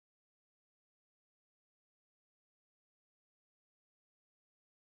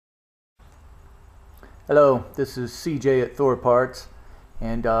Hello, this is CJ at THORparts,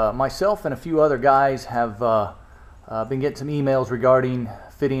 and myself and a few other guys have been getting some emails regarding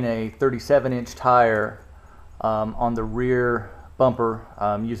fitting a 37-inch tire on the rear bumper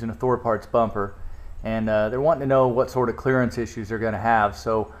using a THORparts bumper, and they're wanting to know what sort of clearance issues they're going to have.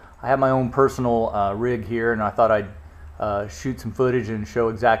 So I have my own personal rig here, and I thought I'd shoot some footage and show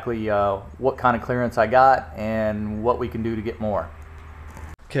exactly what kind of clearance I got and what we can do to get more.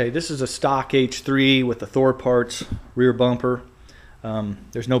 Okay, this is a stock H3 with the THORparts rear bumper.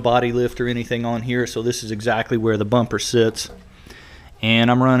 There's no body lift or anything on here, so this is exactly where the bumper sits. And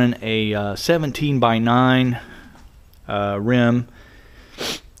I'm running a 17 by 9 rim,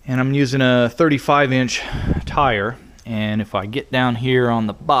 and I'm using a 35-inch tire. And if I get down here on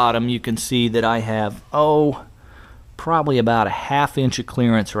the bottom, you can see that I have, probably about a ½ inch of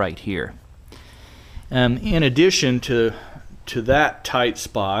clearance right here. In addition to that tight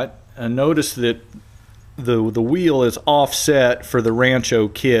spot, notice that the wheel is offset for the Rancho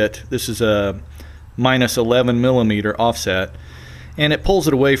kit. This is a minus 11 millimeter offset, and it pulls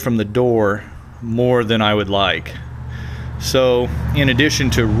it away from the door more than I would like. So in addition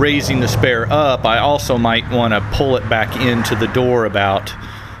to raising the spare up, I also might want to pull it back into the door about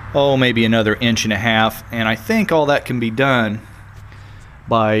maybe another 1.5 inches, and I think all that can be done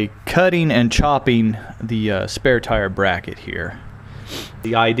by cutting and chopping the spare tire bracket here.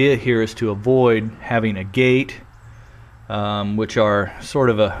 The idea here is to avoid having a gate, which are sort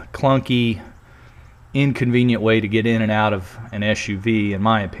of a clunky, inconvenient way to get in and out of an SUV, in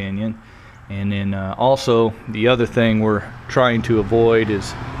my opinion. And then also the other thing we're trying to avoid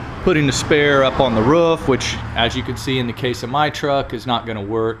is putting the spare up on the roof, which, as you can see in the case of my truck, is not going to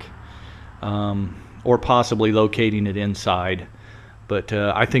work, or possibly locating it inside. But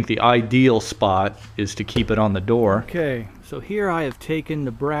I think the ideal spot is to keep it on the door. Okay, so here I have taken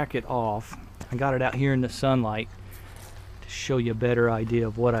the bracket off. I got it out here in the sunlight to show you a better idea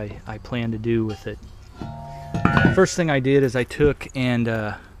of what I plan to do with it. First thing I did is I took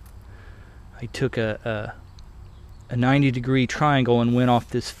a 90-degree triangle and went off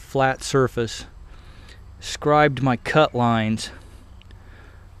this flat surface, scribed my cut lines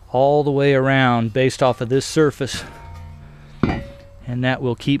all the way around based off of this surface, and that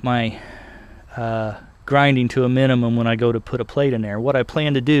will keep my grinding to a minimum when I go to put a plate in there. What I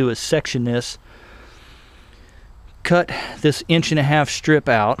plan to do is section this, cut this 1.5 inch strip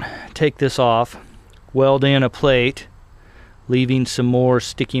out, take this off, weld in a plate, leaving some more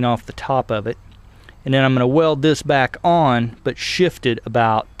sticking off the top of it, and then I'm going to weld this back on, but shift it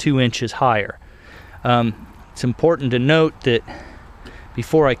about 2 inches higher. It's important to note that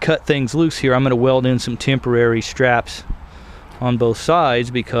before I cut things loose here, I'm going to weld in some temporary straps on both sides,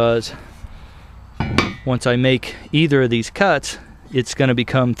 because once I make either of these cuts, it's going to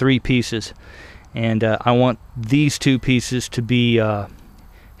become 3 pieces, and I want these 2 pieces to be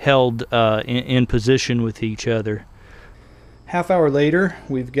held in position with each other. Half hour later,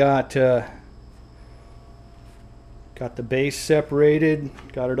 we've got the base separated,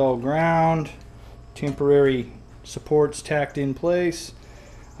 got it all ground, temporary supports tacked in place.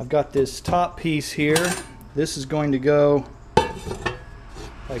 I've got this top piece here. This is going to go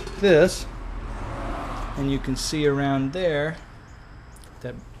like this, and you can see around there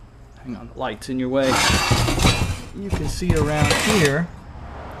that, hang on, the light's in your way, you can see around here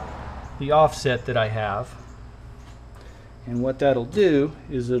the offset that I have, and what that'll do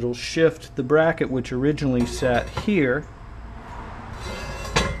is it'll shift the bracket, which originally sat here,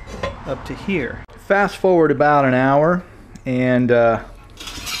 up to here. Fast forward about an hour, and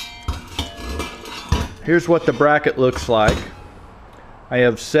here's what the bracket looks like. I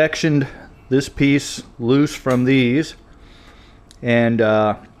have sectioned this piece loose from these and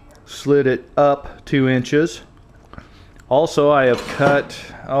slid it up 2 inches. Also, I have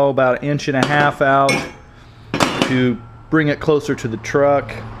cut about 1.5 inches out to bring it closer to the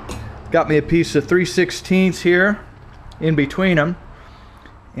truck. Got me a piece of 3/16 here in between them,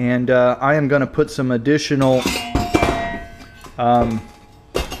 and I am going to put some additional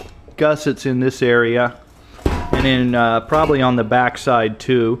gussets in this area, and then probably on the back side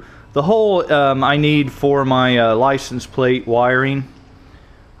too. The hole I need for my license plate wiring.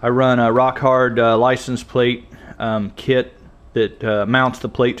 I run a rock hard license plate kit that mounts the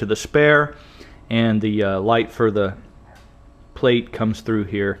plate to the spare, and the light for the plate comes through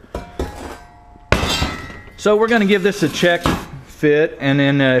here. So we're going to give this a check fit, and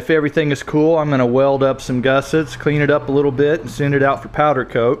then if everything is cool, I'm going to weld up some gussets, clean it up a little bit, and send it out for powder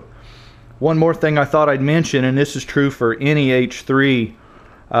coat. One more thing I thought I'd mention, and this is true for any H3,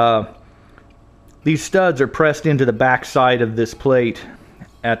 these studs are pressed into the back side of this plate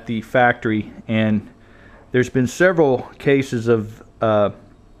at the factory, and there's been several cases of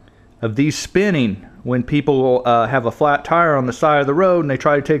these spinning when people have a flat tire on the side of the road and they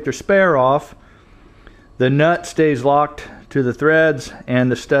try to take their spare off. The nut stays locked to the threads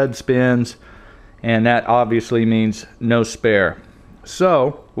and the stud spins, and that obviously means no spare.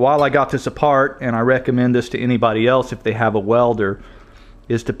 So while I got this apart, and I recommend this to anybody else if they have a welder,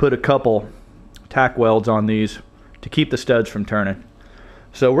 is to put a couple tack welds on these to keep the studs from turning.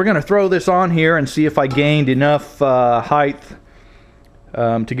 So we're going to throw this on here and see if I gained enough height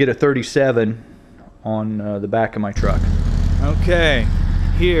to get a 37 on the back of my truck. Okay,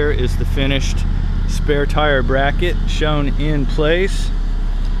 here is the finished spare tire bracket shown in place.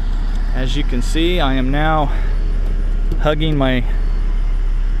 As you can see, I am now hugging my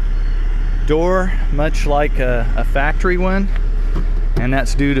door much like a factory one, and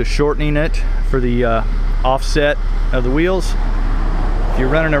that's due to shortening it for the offset of the wheels. If you're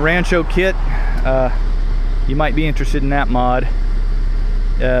running a Rancho kit, you might be interested in that mod,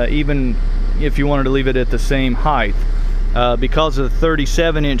 even if you wanted to leave it at the same height. Because of the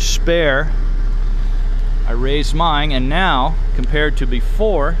 37-inch spare, I raised mine, and now compared to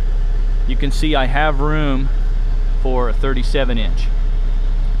before, you can see I have room for a 37-inch.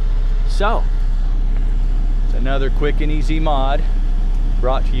 So it's another quick and easy mod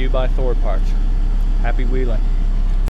brought to you by THORparts. Happy wheeling.